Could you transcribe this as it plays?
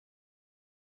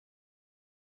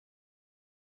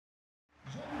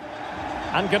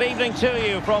And good evening to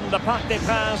you from the Parc des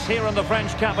Princes here in the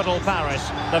French capital, Paris,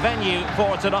 the venue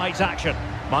for tonight's action.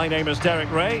 My name is Derek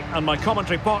Ray, and my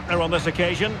commentary partner on this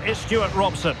occasion is Stuart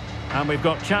Robson. And we've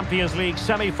got Champions League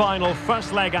semi-final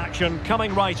first leg action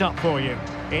coming right up for you.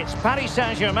 It's Paris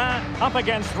Saint-Germain up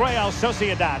against Real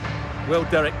Sociedad. Well,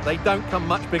 Derek, they don't come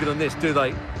much bigger than this, do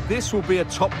they? This will be a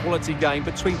top-quality game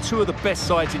between two of the best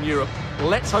sides in Europe.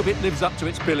 Let's hope it lives up to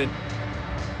its billing.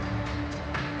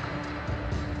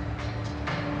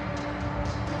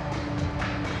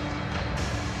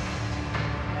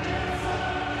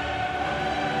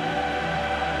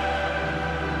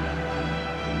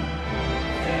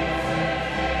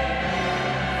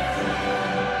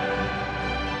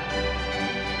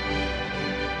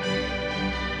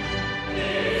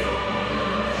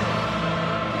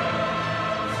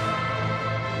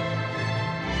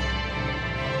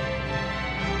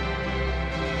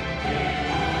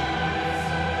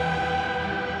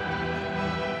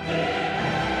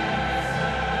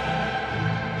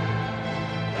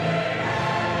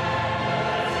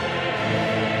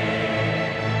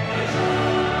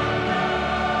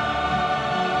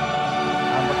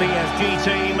 PSG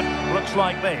team looks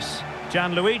like this.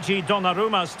 Gianluigi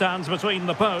Donnarumma stands between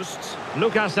the posts.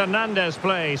 Lucas Hernandez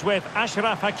plays with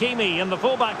Achraf Hakimi in the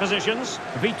fullback positions.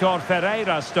 Vitor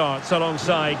Ferreira starts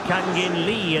alongside Kangin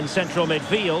Lee in central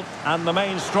midfield. And the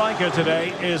main striker today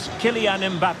is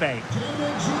Kylian Mbappe.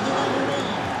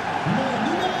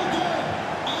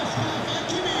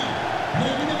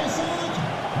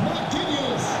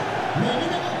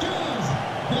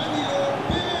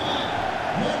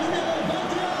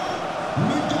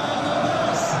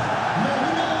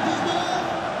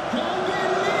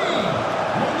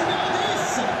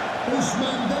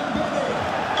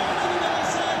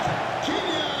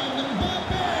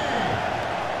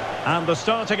 And the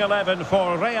starting 11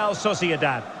 for Real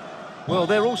Sociedad. Well,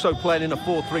 they're also playing in a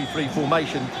 4-3-3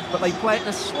 formation, but they play it in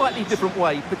a slightly different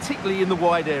way, particularly in the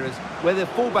wide areas, where their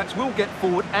fullbacks will get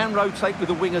forward and rotate with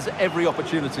the wingers at every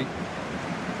opportunity.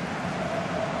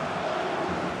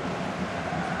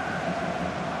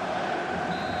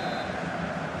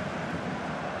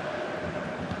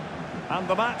 And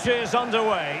the match is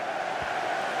underway.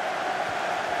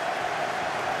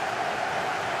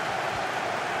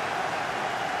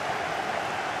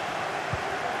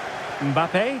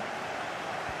 Mbappe.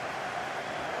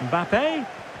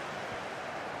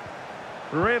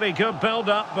 Really good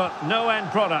build-up, but no end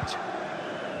product.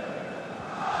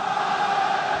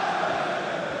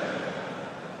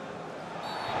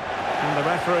 And the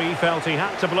referee felt he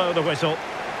had to blow the whistle.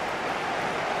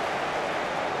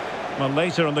 Well,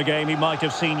 later in the game he might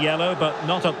have seen yellow, but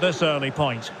not at this early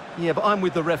point. Yeah, but I'm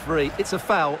with the referee. It's a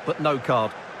foul, but no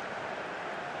card.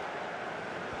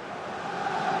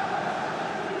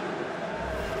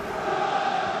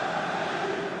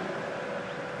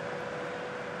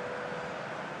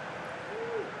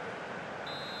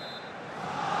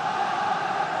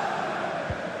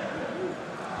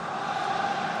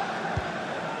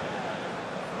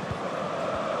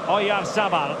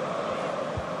 Oyarzabal.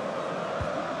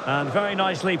 And very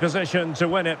nicely positioned to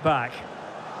win it back.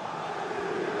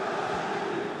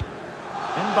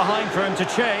 In behind for him to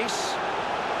chase.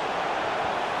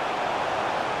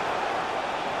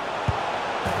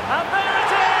 And there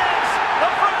it is!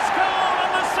 The first goal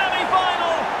in the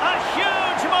semi-final! A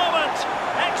huge moment!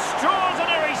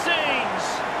 Extraordinary scenes!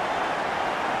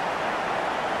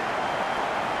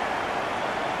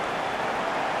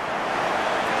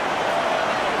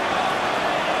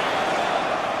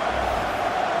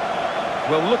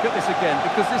 Well, look at this again,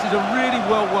 because this is a really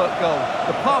well-worked goal.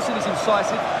 The passing is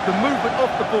incisive, the movement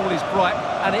off the ball is bright,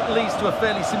 and it leads to a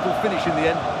fairly simple finish in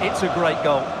the end. It's a great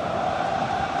goal.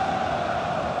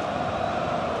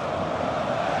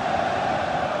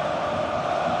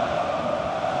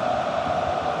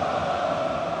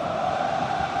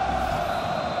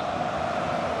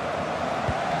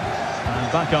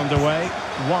 And back underway,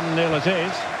 1-0 it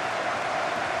is.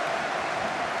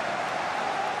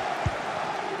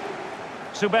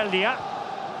 Zubeldia.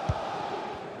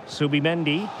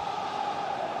 Subimendi.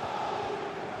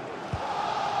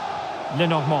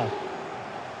 Lenormand.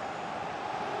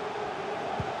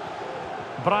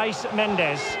 Bryce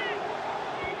Mendes.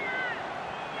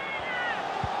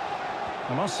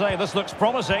 I must say, this looks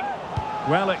promising.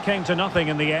 Well, it came to nothing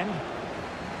in the end.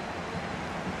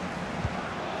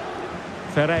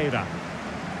 Ferreira.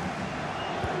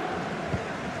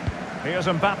 Here's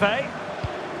Mbappe.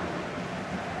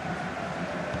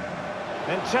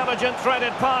 Intelligent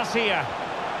threaded pass here.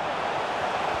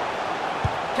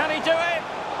 Can he do it?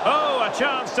 Oh, a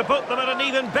chance to put them in an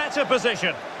even better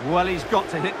position. Well, he's got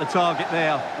to hit the target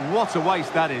there. What a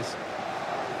waste that is.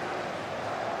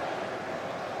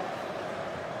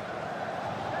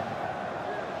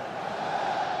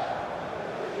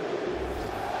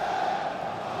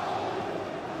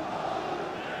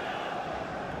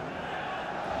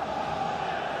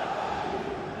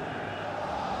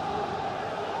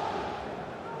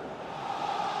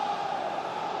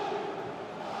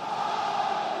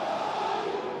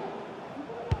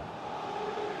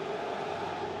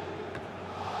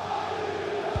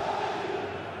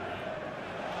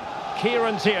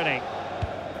 Kieran Tierney.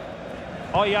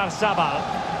 Oyarzabal.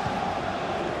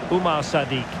 Umar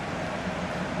Sadiq.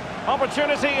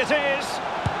 Opportunity it is.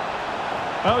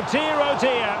 Oh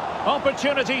dear.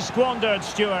 Opportunity squandered,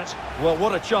 Stuart. Well,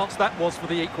 what a chance that was for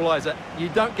the equaliser. You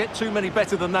don't get too many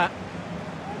better than that.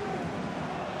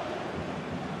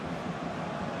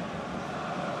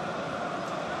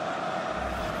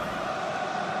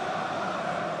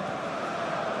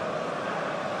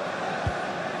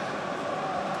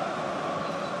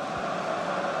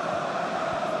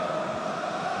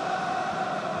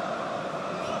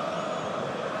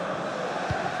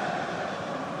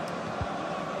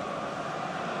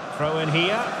 Throw in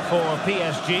here for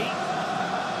PSG.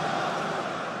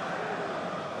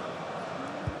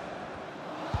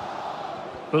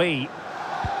 Lee.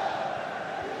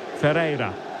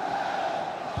 Ferreira.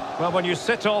 Well, when you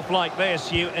sit off like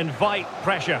this, you invite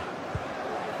pressure.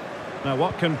 Now,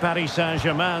 what can Paris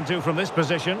Saint-Germain do from this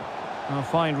position? A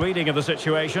fine reading of the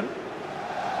situation.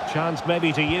 Chance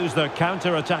maybe to use their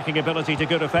counter-attacking ability to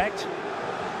good effect.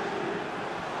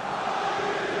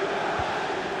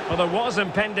 Well, there was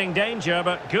impending danger,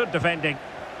 but good defending.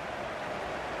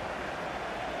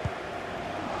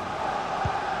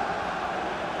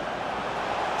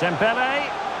 Dembele.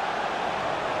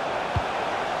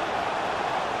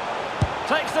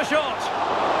 Takes the shot.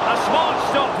 A smart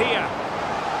stop here.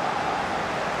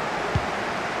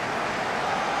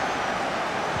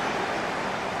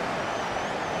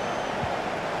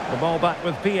 The ball back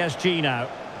with PSG now.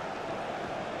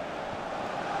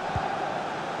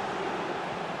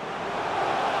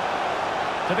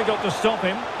 Difficult to stop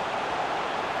him.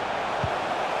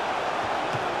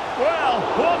 Well,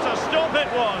 what a stop it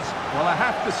was. Well, I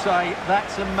have to say,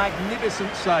 that's a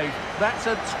magnificent save. That's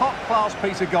a top-class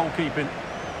piece of goalkeeping.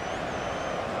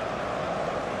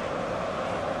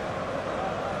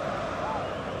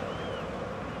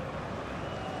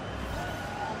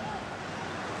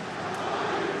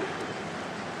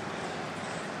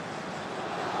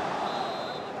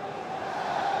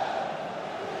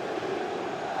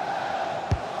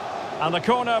 And the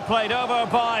corner played over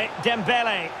by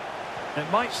Dembele.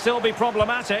 It might still be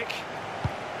problematic.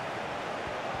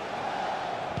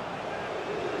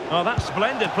 Oh, that's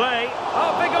splendid play.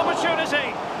 Oh, big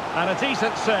opportunity. And a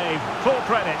decent save. Full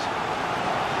credit.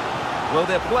 Well,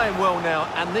 they're playing well now,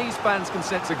 and these fans can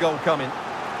sense a goal coming.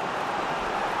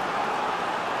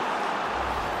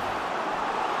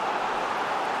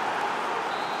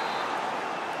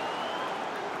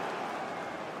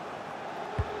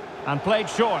 And played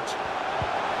short.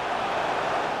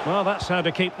 Well, that's how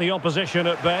to keep the opposition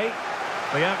at bay.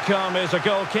 The outcome is a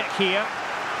goal kick here.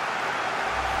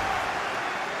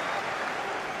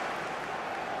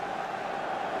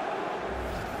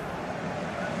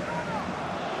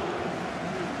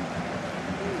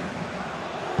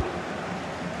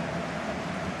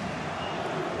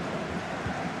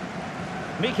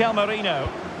 Mikel Merino.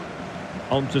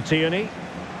 On to Tierney.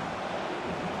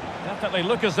 Definitely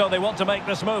look as though they want to make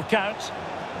this move count.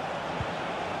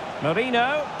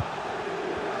 Merino.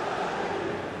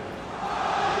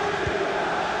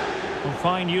 Well,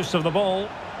 fine use of the ball.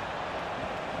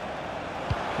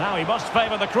 Now he must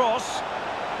favour the cross.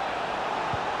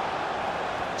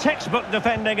 Textbook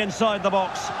defending inside the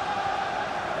box.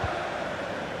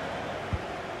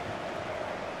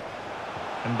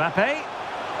 Mbappe.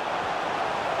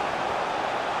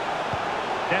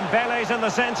 Dembele's in the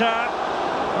centre.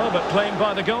 Oh, but claimed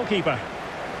by the goalkeeper.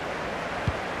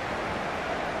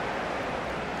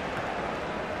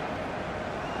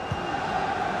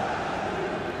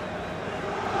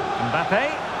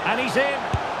 Mbappe, and he's in.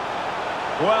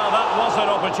 Well, that was an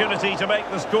opportunity to make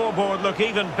the scoreboard look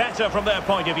even better from their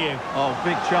point of view. Oh,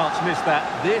 big chance, missed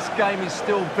that. This game is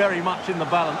still very much in the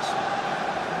balance.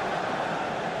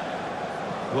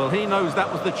 Well, he knows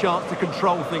that was the chance to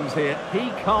control things here. He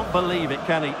can't believe it,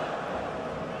 can he?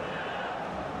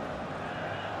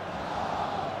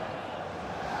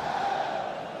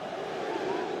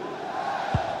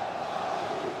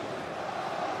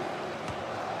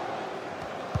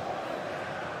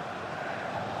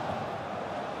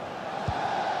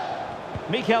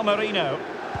 Mikel Merino.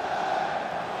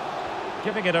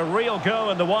 Giving it a real go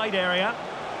in the wide area.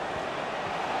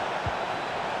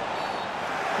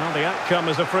 Well, the outcome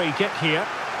is a free kick here.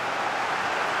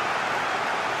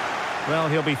 Well,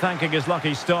 he'll be thanking his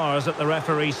lucky stars that the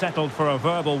referee settled for a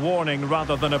verbal warning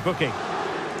rather than a booking.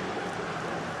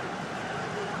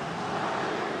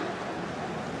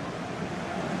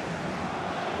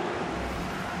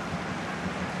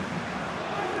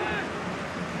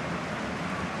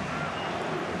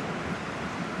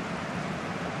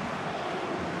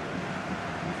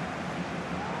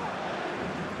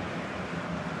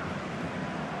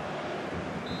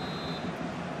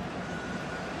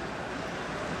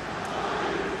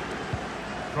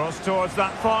 Cross towards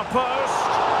that far post.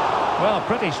 Well,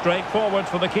 pretty straightforward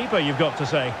for the keeper, you've got to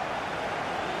say.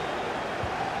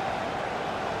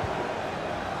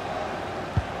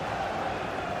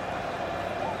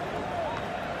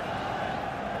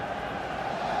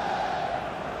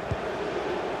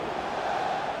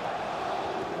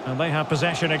 And they have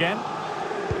possession again.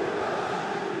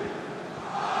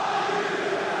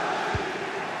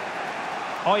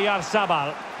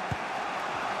 Oyarzabal.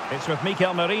 It's with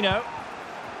Mikel Merino.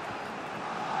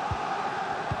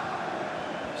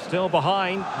 Still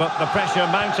behind, but the pressure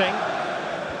mounting.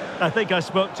 I think I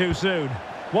spoke too soon.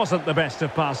 Wasn't the best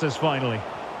of passes finally.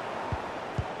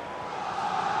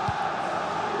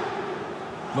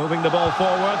 Moving the ball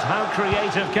forward. How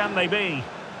creative can they be?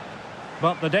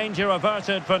 But the danger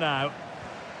averted for now.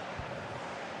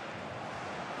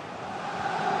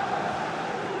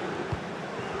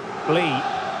 Lee.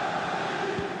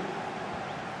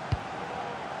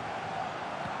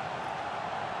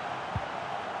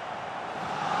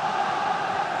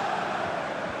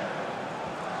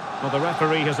 Well, the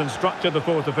referee has instructed the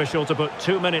fourth official to put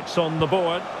 2 minutes on the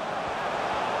board.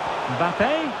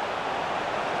 Mbappe.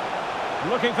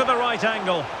 Looking for the right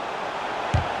angle.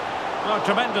 Oh,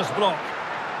 tremendous block.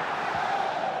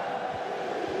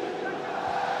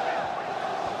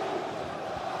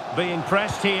 Being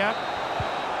pressed here.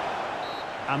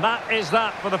 And that is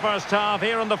that for the first half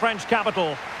here in the French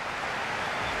capital.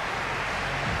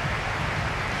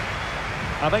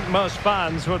 I think most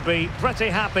fans would be pretty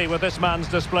happy with this man's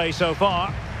display so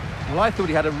far. Well, I thought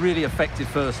he had a really effective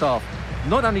first half.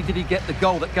 Not only did he get the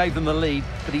goal that gave them the lead,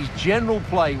 but his general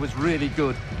play was really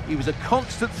good. He was a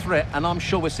constant threat, and I'm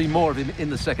sure we'll see more of him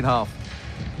in the second half.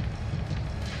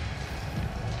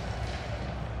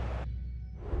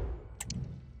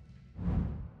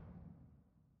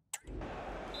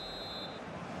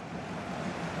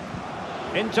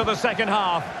 Into the second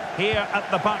half here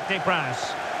at the Parc des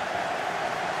Princes.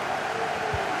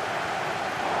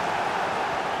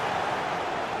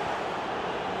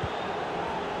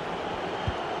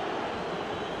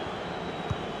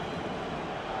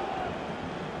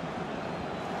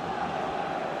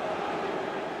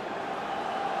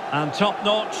 And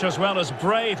top-notch as well as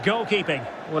brave goalkeeping.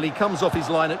 Well, he comes off his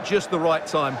line at just the right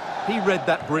time. He read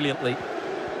that brilliantly.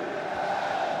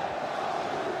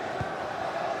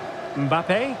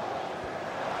 Mbappe.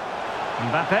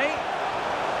 Mbappe.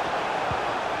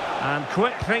 And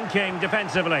quick thinking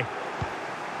defensively.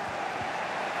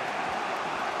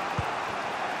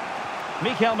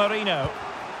 Mikel Merino.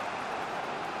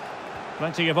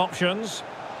 Plenty of options.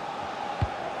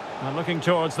 And looking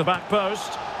towards the back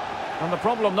post. And the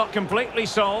problem not completely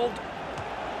solved.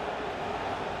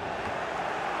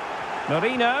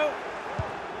 Merino.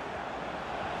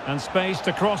 And space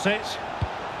to cross it.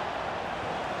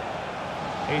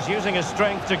 He's using his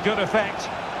strength to good effect.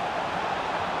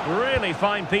 Really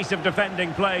fine piece of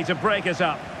defending play to break us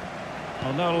up.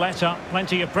 Well, no let up,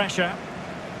 plenty of pressure.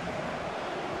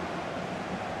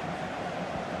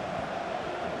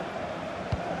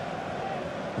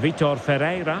 Vitor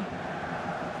Ferreira.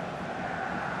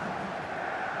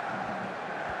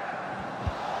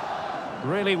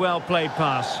 Really well played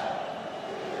pass.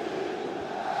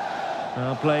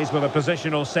 Well, plays with a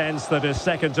positional sense that is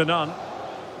second to none.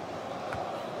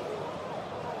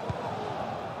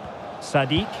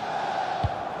 Sadiq.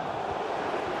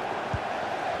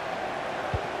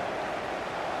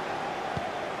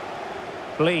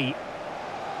 Lee.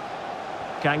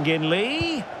 Kangin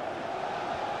Lee.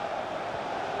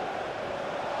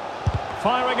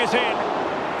 Firing it in.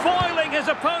 Foiling his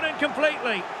opponent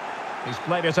completely. He's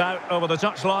played it out over the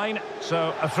touchline,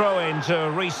 so a throw-in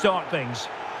to restart things.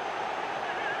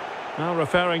 Now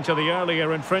referring to the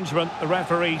earlier infringement, the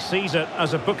referee sees it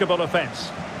as a bookable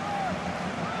offence.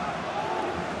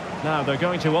 Now they're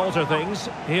going to alter things.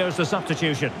 Here's the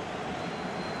substitution.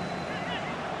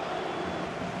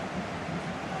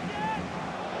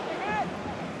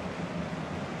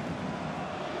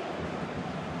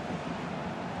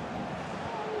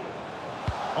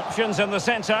 Options in the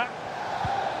centre.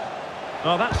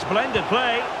 Oh, that's splendid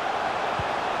play.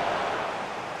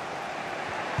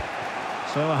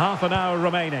 So half an hour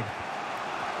remaining.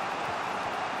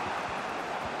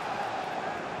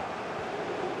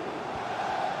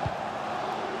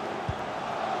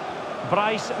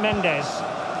 Bryce Mendes.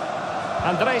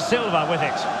 Andre Silva with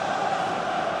it.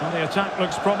 Well, the attack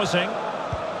looks promising.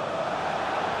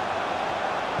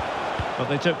 But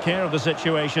they took care of the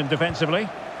situation defensively.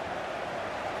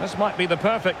 This might be the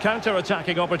perfect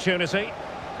counter-attacking opportunity.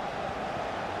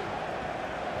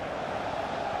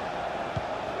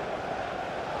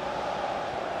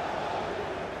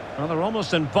 Well, they're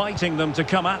almost inviting them to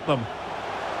come at them.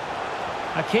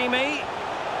 Hakimi.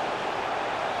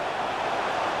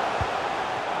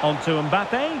 On to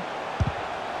Mbappe.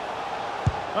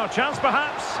 Oh, chance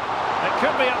perhaps. It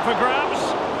could be up for grabs.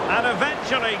 And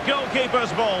eventually,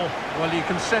 goalkeeper's ball. Well, you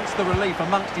can sense the relief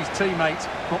amongst his teammates.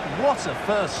 But what a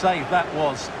first save that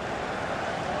was.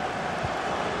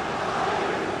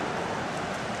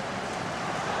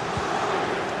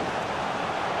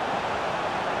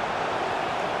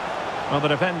 Well, the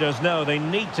defenders know they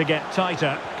need to get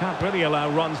tighter. Can't really allow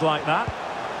runs like that.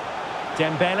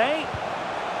 Dembele.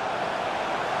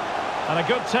 And a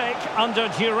good take under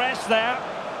duress there.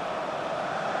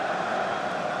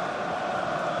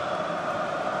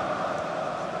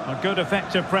 A good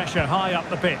effective pressure high up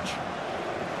the pitch.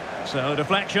 So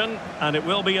deflection, and it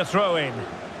will be a throw-in.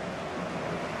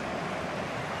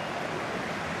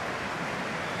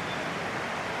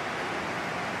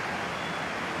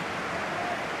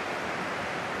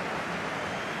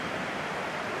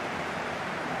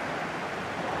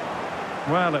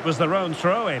 Well, it was their own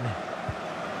throw-in.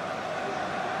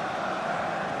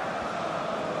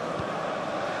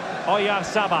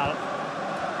 Oyarzabal.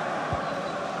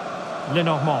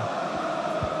 Lenormand.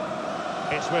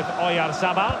 It's with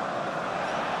Oyarzabal.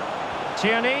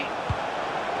 Tierney.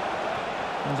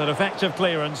 And an effective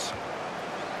clearance.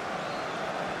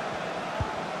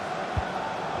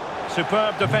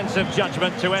 Superb defensive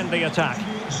judgment to end the attack.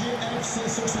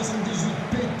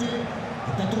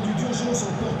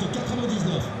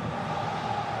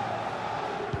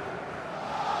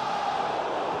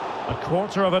 A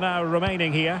quarter of an hour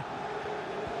remaining here.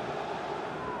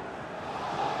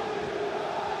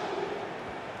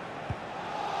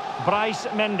 Bryce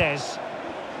Mendes.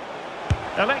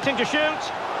 Electing to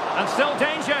shoot. And still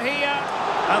danger here.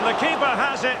 And the keeper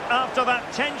has it after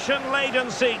that tension-laden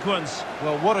sequence.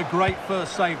 Well, what a great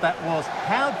first save that was.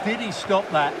 How did he stop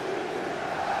that?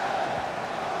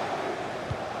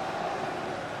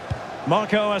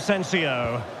 Marco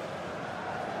Asensio.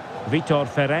 Vitor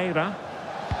Ferreira.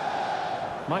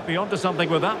 Might be onto something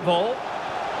with that ball.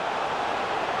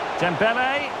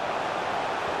 Dembele.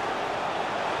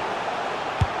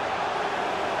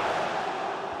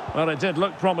 Well, it did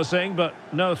look promising, but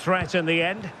no threat in the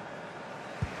end.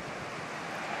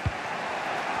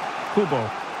 Kubo.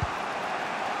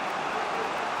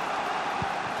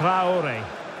 Traore.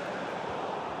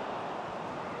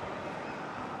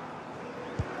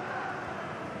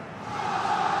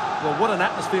 Well, what an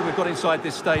atmosphere we've got inside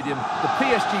this stadium. The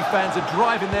PSG fans are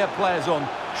driving their players on.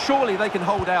 Surely they can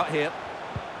hold out here.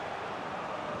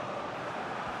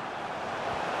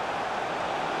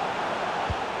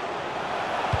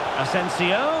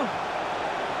 Asensio.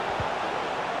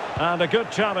 And a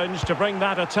good challenge to bring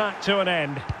that attack to an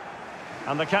end.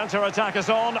 And the counter-attack is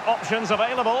on, options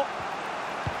available.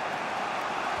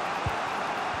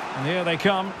 And here they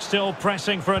come, still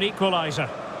pressing for an equaliser.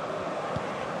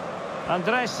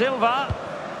 Andrés Silva.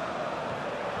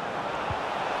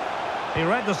 He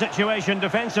read the situation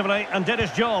defensively and did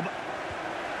his job.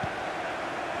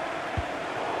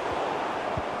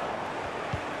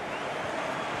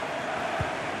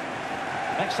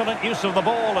 Excellent use of the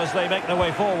ball as they make their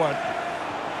way forward.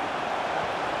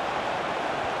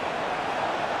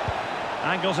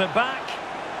 Angles it back.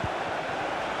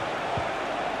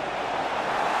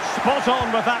 Spot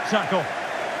on with that tackle.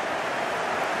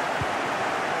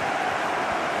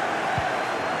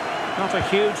 Not a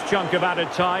huge chunk of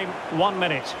added time. 1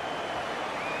 minute.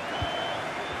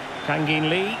 Kangin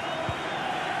Lee.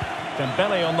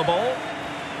 Dembele on the ball.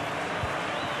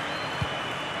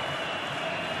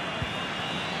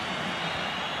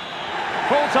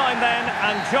 Full time then,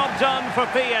 and job done for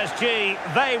PSG.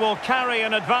 They will carry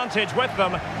an advantage with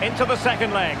them into the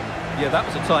second leg. Yeah, that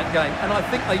was a tight game, and I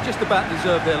think they just about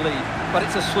deserve their lead. But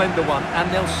it's a slender one, and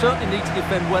they'll certainly need to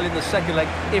defend well in the second leg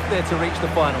if they're to reach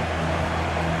the final.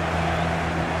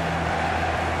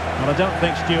 Well, I don't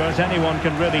think, Stuart, anyone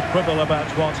can really quibble about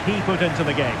what he put into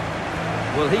the game.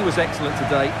 Well, he was excellent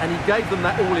today, and he gave them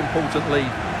that all-important lead.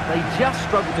 They just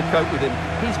struggled to cope with him.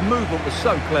 His movement was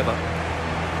so clever.